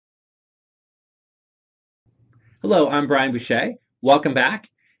Hello, I'm Brian Bushee. Welcome back.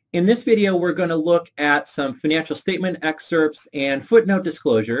 In this video, we're going to look at some financial statement excerpts and footnote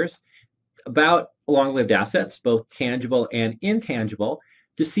disclosures about long-lived assets, both tangible and intangible,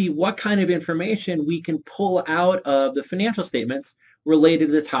 to see what kind of information we can pull out of the financial statements related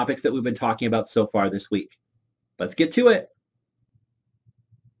to the topics that we've been talking about so far this week. Let's get to it.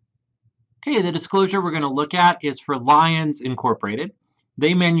 Okay, the disclosure we're going to look at is for Lions Incorporated.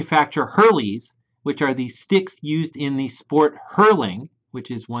 They manufacture hurleys, which are the sticks used in the sport hurling, which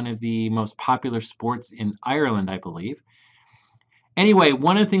is one of the most popular sports in Ireland, I believe. Anyway,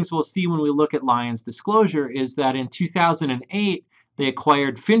 one of the things we'll see when we look at Lions disclosure is that in 2008, they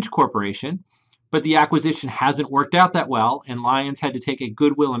acquired Finch Corporation, but the acquisition hasn't worked out that well, and Lions had to take a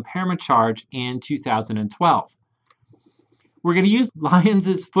goodwill impairment charge in 2012. We're going to use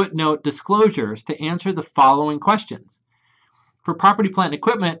Lions' footnote disclosures to answer the following questions. For property, plant, and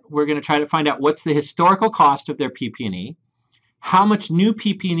equipment, we're going to try to find out what's the historical cost of their PP&E, how much new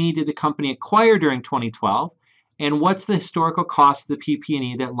PP&E did the company acquire during 2012, and what's the historical cost of the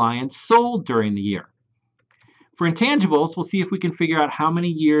PP&E that Lions sold during the year. For intangibles, we'll see if we can figure out how many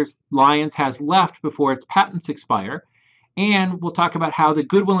years Lions has left before its patents expire, and we'll talk about how the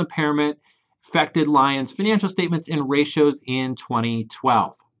goodwill impairment affected Lions' financial statements and ratios in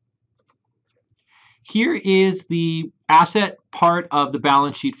 2012. Here is the asset part of the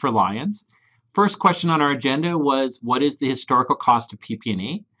balance sheet for Lions. First question on our agenda was, what is the historical cost of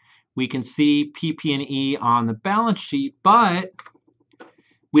PP&E? We can see PP&E on the balance sheet, but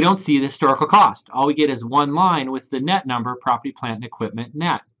we don't see the historical cost. All we get is one line with the net number, property, plant, and equipment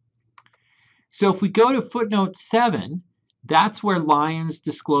net. So if we go to footnote 7, that's where Lions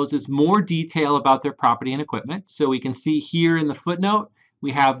discloses more detail about their property and equipment. So we can see here in the footnote,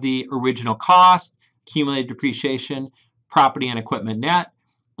 we have the original cost, accumulated depreciation, property and equipment net,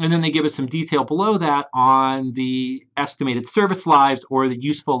 and then they give us some detail below that on the estimated service lives or the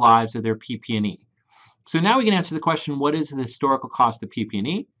useful lives of their PP&E. So now we can answer the question, what is the historical cost of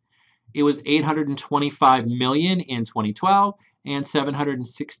PP&E? It was $825 million in 2012 and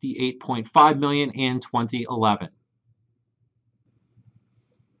 $768.5 million in 2011.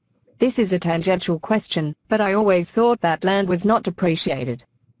 This is a tangential question, but I always thought that land was not depreciated.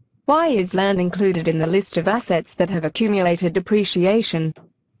 Why is land included in the list of assets that have accumulated depreciation?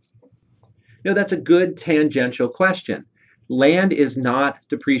 No, that's a good tangential question. Land is not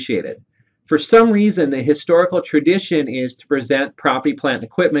depreciated. For some reason, the historical tradition is to present property, plant, and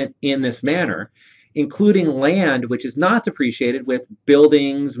equipment in this manner, including land, which is not depreciated, with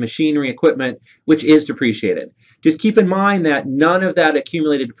buildings, machinery, equipment, which is depreciated. Just keep in mind that none of that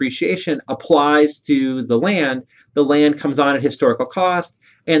accumulated depreciation applies to the land. The land comes on at historical cost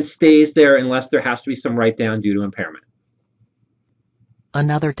and stays there unless there has to be some write-down due to impairment.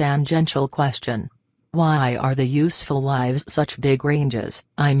 Another tangential question. Why are the useful lives such big ranges?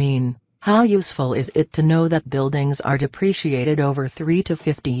 I mean, how useful is it to know that buildings are depreciated over 3 to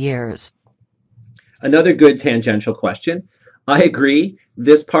 50 years? Another good tangential question. I agree.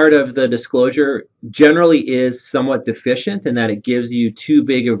 This part of the disclosure generally is somewhat deficient in that it gives you too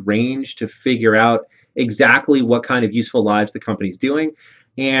big of range to figure out exactly what kind of useful lives the company is doing.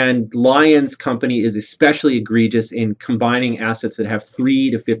 And Lions Company is especially egregious in combining assets that have 3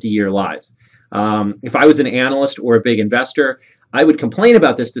 to 50-year lives. If I was an analyst or a big investor, I would complain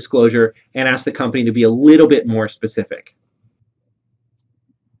about this disclosure and ask the company to be a little bit more specific.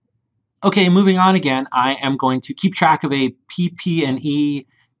 Okay, moving on again, I am going to keep track of a PP&E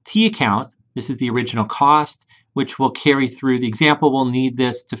T account. This is the original cost, which will carry through the example. We'll need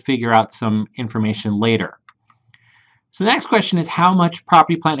this to figure out some information later. So the next question is, how much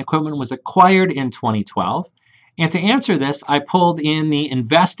property, plant, and equipment was acquired in 2012? And to answer this, I pulled in the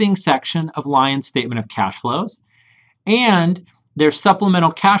investing section of Lions' statement of cash flows and their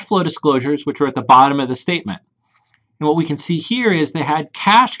supplemental cash flow disclosures, which are at the bottom of the statement. And what we can see here is they had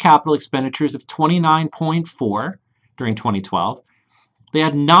cash capital expenditures of 29.4 during 2012. They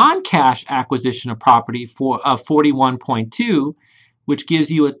had non-cash acquisition of property of 41.2, which gives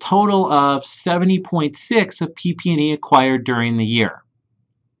you a total of 70.6 of PP&E acquired during the year.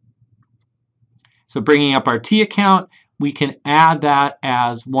 So bringing up our T account, we can add that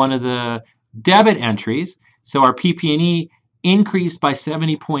as one of the debit entries. So our PP&E increased by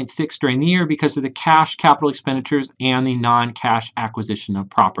 70.6 during the year because of the cash capital expenditures and the non-cash acquisition of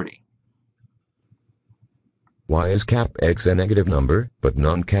property. Why is CapEx a negative number, but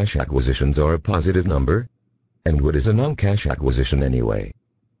non-cash acquisitions are a positive number? And what is a non-cash acquisition anyway?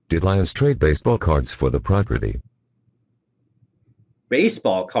 Did Lions trade baseball cards for the property?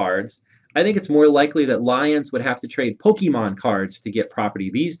 Baseball cards? I think it's more likely that Lions would have to trade Pokemon cards to get property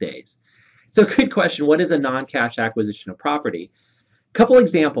these days. So good question. What is a non-cash acquisition of property? Couple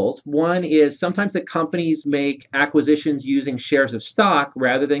examples. One is sometimes the companies make acquisitions using shares of stock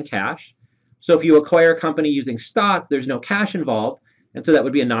rather than cash. So if you acquire a company using stock, there's no cash involved, and so that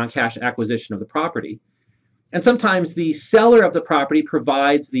would be a non-cash acquisition of the property. And sometimes the seller of the property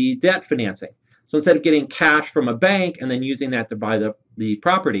provides the debt financing. So instead of getting cash from a bank and then using that to buy the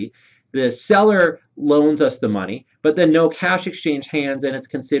property, the seller loans us the money, but then no cash exchange hands, and it's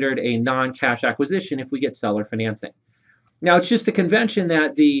considered a non-cash acquisition if we get seller financing. Now, it's just the convention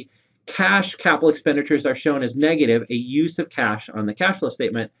that the cash capital expenditures are shown as negative, a use of cash on the cash flow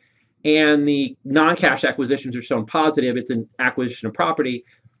statement, and the non-cash acquisitions are shown positive, it's an acquisition of property.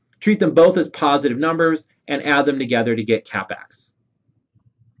 Treat them both as positive numbers and add them together to get CapEx.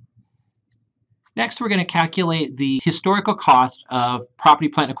 Next, we're going to calculate the historical cost of property,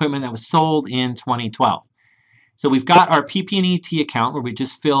 plant, and equipment that was sold in 2012. So we've got our PP&E T account where we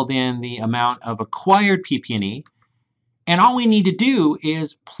just filled in the amount of acquired PP&E. And all we need to do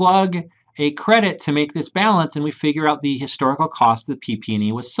is plug a credit to make this balance, and we figure out the historical cost of the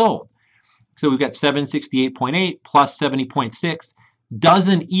PP&E was sold. So we've got 768.8 plus 70.6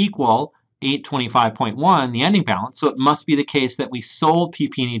 doesn't equal 825.1, the ending balance. So it must be the case that we sold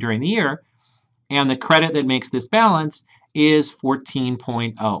PP&E during the year, and the credit that makes this balance is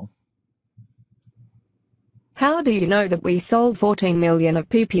 14.0. How do you know that we sold 14 million of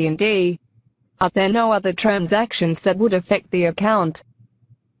PP&E? Are there no other transactions that would affect the account?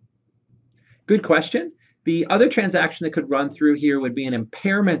 Good question. The other transaction that could run through here would be an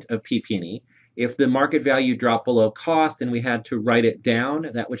impairment of PP&E. If the market value dropped below cost and we had to write it down,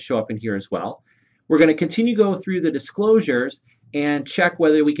 that would show up in here as well. We're going to continue to go through the disclosures and check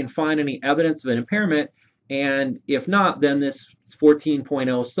whether we can find any evidence of an impairment, and if not, then this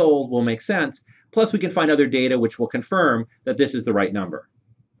 14.0 sold will make sense. Plus, we can find other data which will confirm that this is the right number.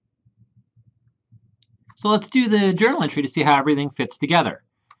 So let's do the journal entry to see how everything fits together.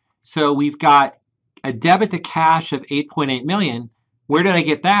 So we've got a debit to cash of 8.8 million. Where did I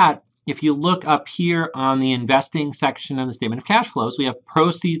get that? If you look up here on the investing section of the statement of cash flows, we have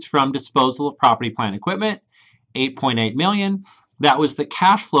proceeds from disposal of property, plant, and equipment, 8.8 million. That was the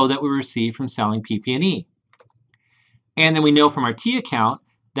cash flow that we received from selling PP&E. And then we know from our T account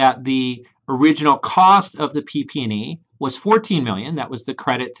that the original cost of the PP&E was 14 million. That was the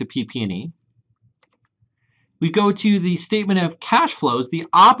credit to PP&E. We go to the statement of cash flows, the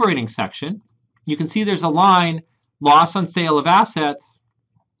operating section. You can see there's a line, loss on sale of assets,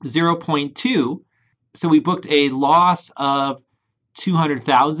 0.2. So we booked a loss of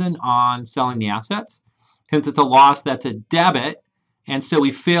 200,000 on selling the assets. Since it's a loss, that's a debit. And so we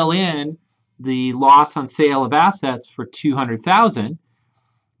fill in the loss on sale of assets for 200,000.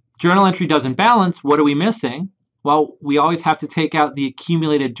 Journal entry doesn't balance. What are we missing? Well, we always have to take out the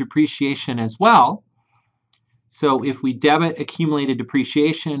accumulated depreciation as well. So if we debit accumulated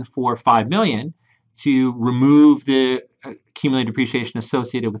depreciation for 5 million to remove the accumulated depreciation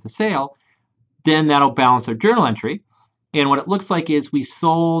associated with the sale, then that'll balance our journal entry. And what it looks like is we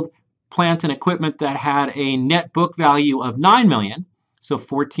sold plant and equipment that had a net book value of 9 million, so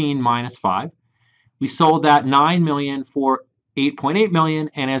 14 minus 5. We sold that 9 million for 8.8 million,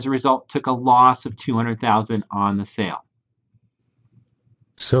 and as a result took a loss of 200,000 on the sale.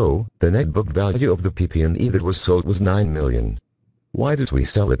 So, the net book value of the PP&E that was sold was 9 million. Why did we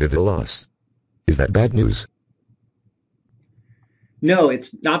sell it at a loss? Is that bad news? No,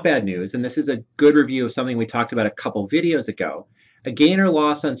 it's not bad news, and this is a good review of something we talked about a couple videos ago. A gain or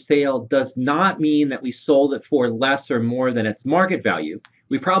loss on sale does not mean that we sold it for less or more than its market value.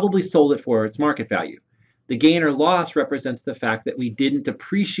 We probably sold it for its market value. The gain or loss represents the fact that we didn't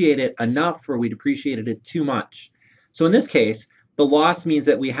depreciate it enough or we depreciated it too much. So in this case, the loss means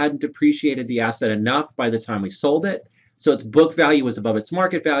that we hadn't depreciated the asset enough by the time we sold it, so its book value was above its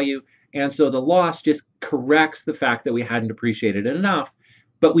market value, and so the loss just corrects the fact that we hadn't depreciated it enough,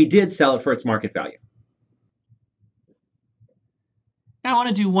 but we did sell it for its market value. Now I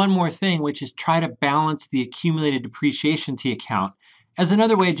want to do one more thing, which is try to balance the accumulated depreciation T account as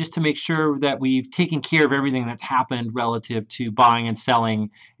another way just to make sure that we've taken care of everything that's happened relative to buying and selling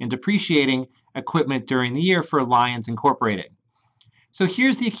and depreciating equipment during the year for Lions Incorporated. So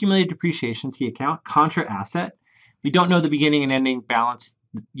here's the accumulated depreciation T account, contra asset. We don't know the beginning and ending balance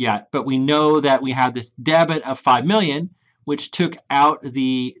yet, but we know that we have this debit of 5 million, which took out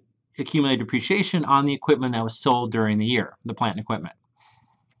the accumulated depreciation on the equipment that was sold during the year, the plant and equipment.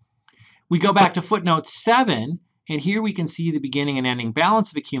 We go back to footnote 7, and here we can see the beginning and ending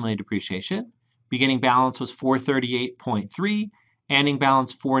balance of accumulated depreciation. Beginning balance was 438.3, ending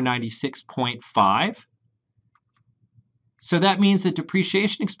balance 496.5. So that means that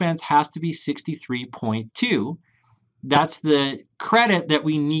depreciation expense has to be 63.2. That's the credit that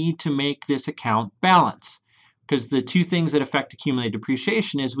we need to make this account balance. Because the two things that affect accumulated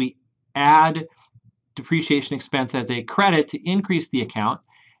depreciation is we add depreciation expense as a credit to increase the account,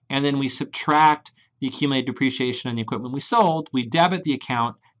 and then we subtract the accumulated depreciation on the equipment we sold. We debit the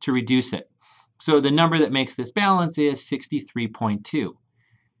account to reduce it. So the number that makes this balance is 63.2.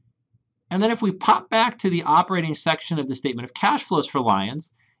 And then if we pop back to the operating section of the statement of cash flows for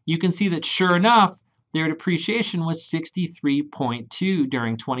Lions, you can see that sure enough, their depreciation was 63.2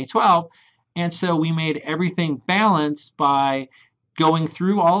 during 2012. And so we made everything balanced by going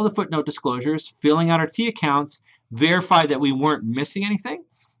through all of the footnote disclosures, filling out our T accounts, verified that we weren't missing anything.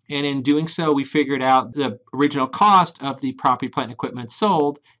 And in doing so, we figured out the original cost of the property, plant, and equipment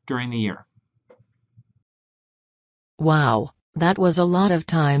sold during the year. Wow, that was a lot of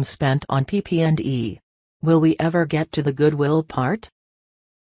time spent on PP&E. Will we ever get to the goodwill part?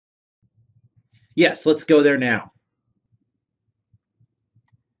 Yes, let's go there now.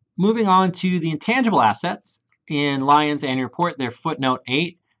 Moving on to the intangible assets. In Lyon's annual report, their footnote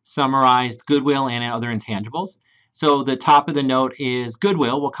 8 summarized goodwill and other intangibles. So the top of the note is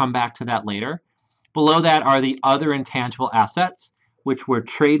goodwill. We'll come back to that later. Below that are the other intangible assets, which were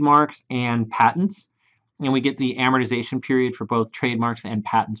trademarks and patents. And we get the amortization period for both trademarks and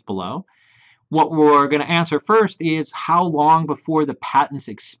patents below. What we're going to answer first is how long before the patents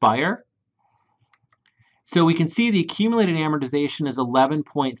expire. So we can see the accumulated amortization is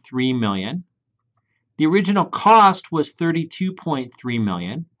 11.3 million. The original cost was 32.3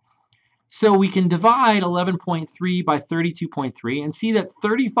 million. So we can divide 11.3 by 32.3 and see that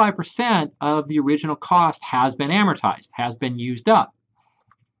 35% of the original cost has been amortized, has been used up.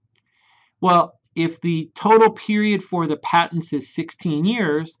 Well, if the total period for the patents is 16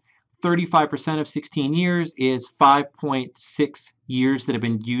 years, 35% of 16 years is 5.6 years that have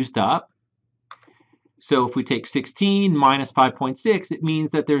been used up. So if we take 16 minus 5.6, it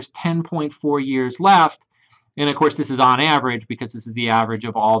means that there's 10.4 years left. And of course, this is on average because this is the average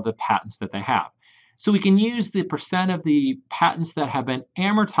of all the patents that they have. So we can use the percent of the patents that have been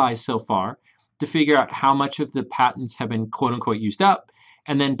amortized so far to figure out how much of the patents have been quote unquote used up,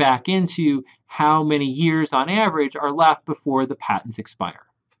 and then back into how many years on average are left before the patents expire.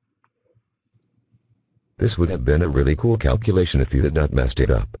 This would have been a really cool calculation if you had not messed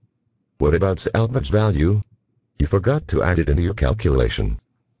it up. What about salvage value? You forgot to add it into your calculation.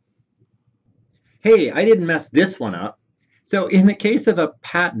 Hey, I didn't mess this one up. So in the case of a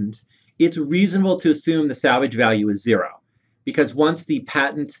patent, it's reasonable to assume the salvage value is 0, because once the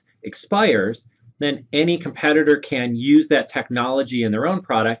patent expires, then any competitor can use that technology in their own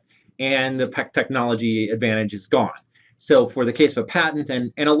product, and the technology advantage is gone. So for the case of a patent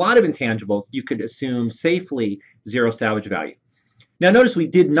and a lot of intangibles, you could assume safely 0 salvage value. Now notice we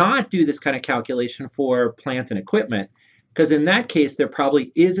did not do this kind of calculation for plants and equipment, because in that case there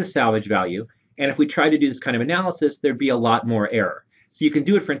probably is a salvage value, and if we tried to do this kind of analysis, there'd be a lot more error. So you can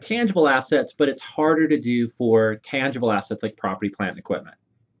do it for intangible assets, but it's harder to do for tangible assets like property, plant, and equipment.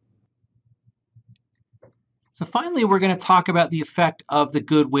 So finally, we're going to talk about the effect of the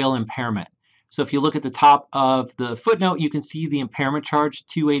goodwill impairment. So if you look at the top of the footnote, you can see the impairment charge,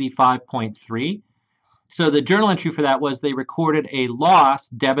 285.3. So the journal entry for that was they recorded a loss,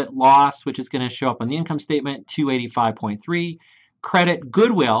 debit loss, which is going to show up on the income statement, 285.3. Credit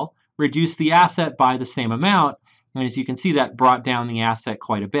goodwill, reduced the asset by the same amount. And as you can see, that brought down the asset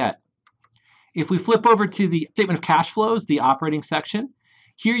quite a bit. If we flip over to the statement of cash flows, the operating section,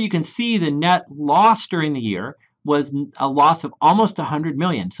 here you can see the net loss during the year was a loss of almost 100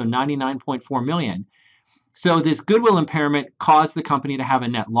 million, so 99.4 million. So this goodwill impairment caused the company to have a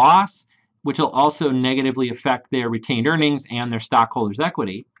net loss, which will also negatively affect their retained earnings and their stockholders'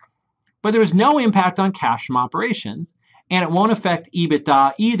 equity. But there was no impact on cash from operations, and it won't affect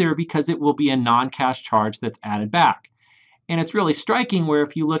EBITDA either because it will be a non-cash charge that's added back. And it's really striking where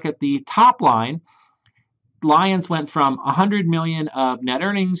if you look at the top line, Lions went from 100 million of net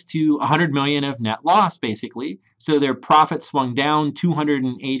earnings to 100 million of net loss, basically. So their profit swung down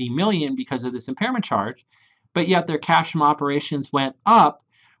 280 million because of this impairment charge, but yet their cash from operations went up,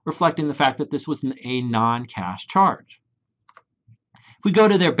 reflecting the fact that this was a non-cash charge. If we go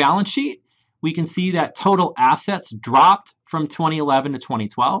to their balance sheet, we can see that total assets dropped from 2011 to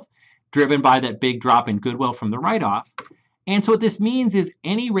 2012, driven by that big drop in goodwill from the write-off. And so what this means is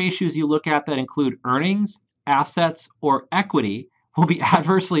any ratios you look at that include earnings, assets, or equity will be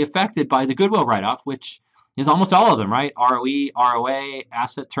adversely affected by the goodwill write-off, which is almost all of them, right? ROE, ROA,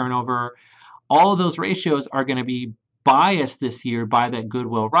 asset turnover, all of those ratios are going to be biased this year by that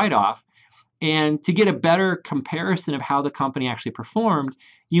goodwill write-off. And to get a better comparison of how the company actually performed,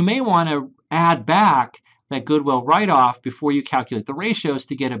 you may want to add back that goodwill write-off before you calculate the ratios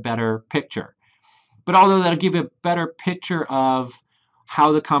to get a better picture. But although that'll give you a better picture of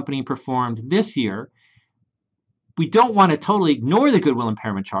how the company performed this year, we don't want to totally ignore the goodwill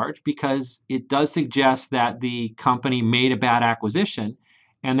impairment charge because it does suggest that the company made a bad acquisition,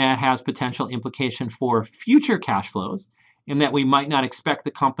 and that has potential implication for future cash flows, and that we might not expect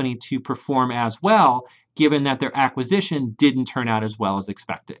the company to perform as well given that their acquisition didn't turn out as well as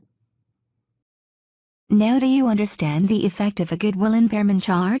expected. Now do you understand the effect of a goodwill impairment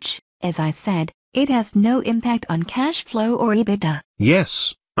charge? As I said, it has no impact on cash flow or EBITDA.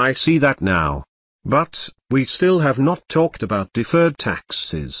 Yes, I see that now. But, we still have not talked about deferred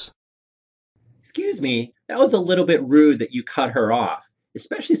taxes. Excuse me, that was a little bit rude that you cut her off,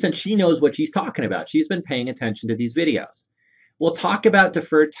 especially since she knows what she's talking about. She's been paying attention to these videos. We'll talk about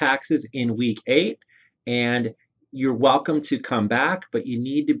deferred taxes in week 8, and you're welcome to come back, but you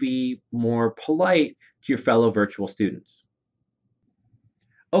need to be more polite to your fellow virtual students.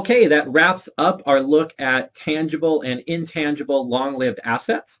 Okay, that wraps up our look at tangible and intangible long-lived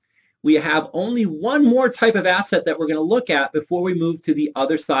assets. We have only one more type of asset that we're going to look at before we move to the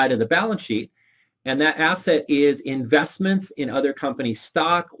other side of the balance sheet, and that asset is investments in other companies'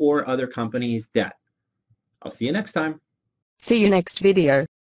 stock or other companies' debt. I'll see you next time. See you next video.